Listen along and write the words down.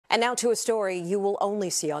And now to a story you will only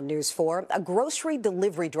see on News 4. A grocery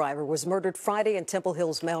delivery driver was murdered Friday in Temple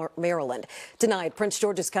Hills, Maryland. Tonight, Prince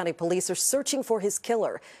George's County police are searching for his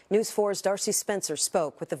killer. News 4's Darcy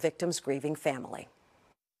spoke with the victim's grieving family.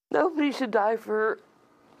 Nobody should die for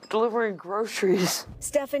delivering groceries.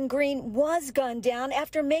 Stephen Green was gunned down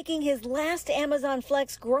after making his last Amazon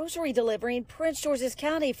Flex grocery delivery in Prince George's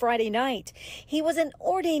County Friday night. He was an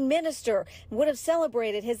ordained minister and would have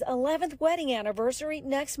celebrated his 11th wedding anniversary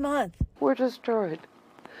next month. We're destroyed.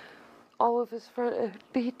 All of his friends,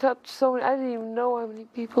 he touched so many. I didn't even know how many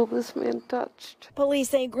people this man touched. Police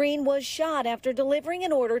say Green was shot after delivering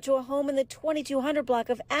an order to a home in the 2200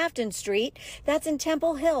 block of Afton Street. That's in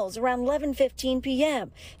Temple Hills around 11:15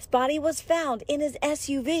 p.m. His body was found in his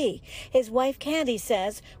SUV. His wife Candy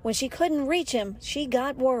says when she couldn't reach him, she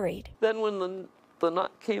got worried. Then when the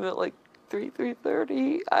knock came at like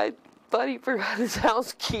 3:30, I thought he forgot his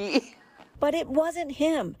house key. But it wasn't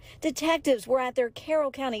him. Detectives were at their Carroll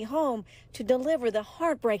County home to deliver the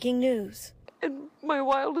heartbreaking news. In my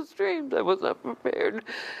wildest dreams, I was not prepared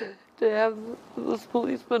to have this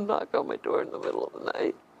policeman knock on my door in the middle of the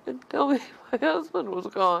night and tell me my husband was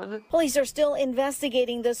gone. Police are still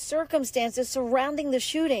investigating the circumstances surrounding the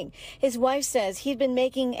shooting. His wife says he'd been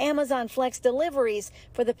making Amazon Flex deliveries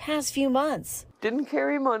for the past few months. Didn't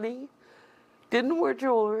carry money, didn't wear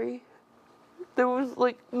jewelry. There was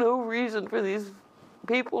like no reason for these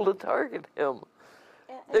people to target him,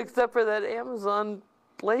 except for that Amazon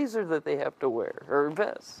blazer that they have to wear, or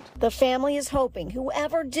vest. The family is hoping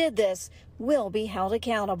whoever did this will be held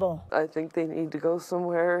accountable. I think they need to go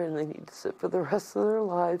somewhere and they need to sit for the rest of their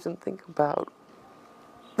lives and think about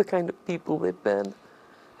the kind of people they've been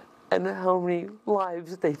and how many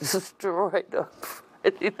lives they destroyed on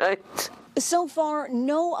Friday night. So far,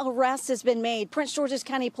 no arrest has been made. Prince George's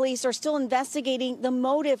County Police are still investigating the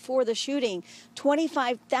motive for the shooting.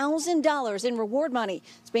 $25,000 in reward money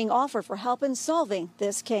is being offered for help in solving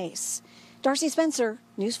this case. Darcy Spencer,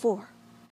 News 4.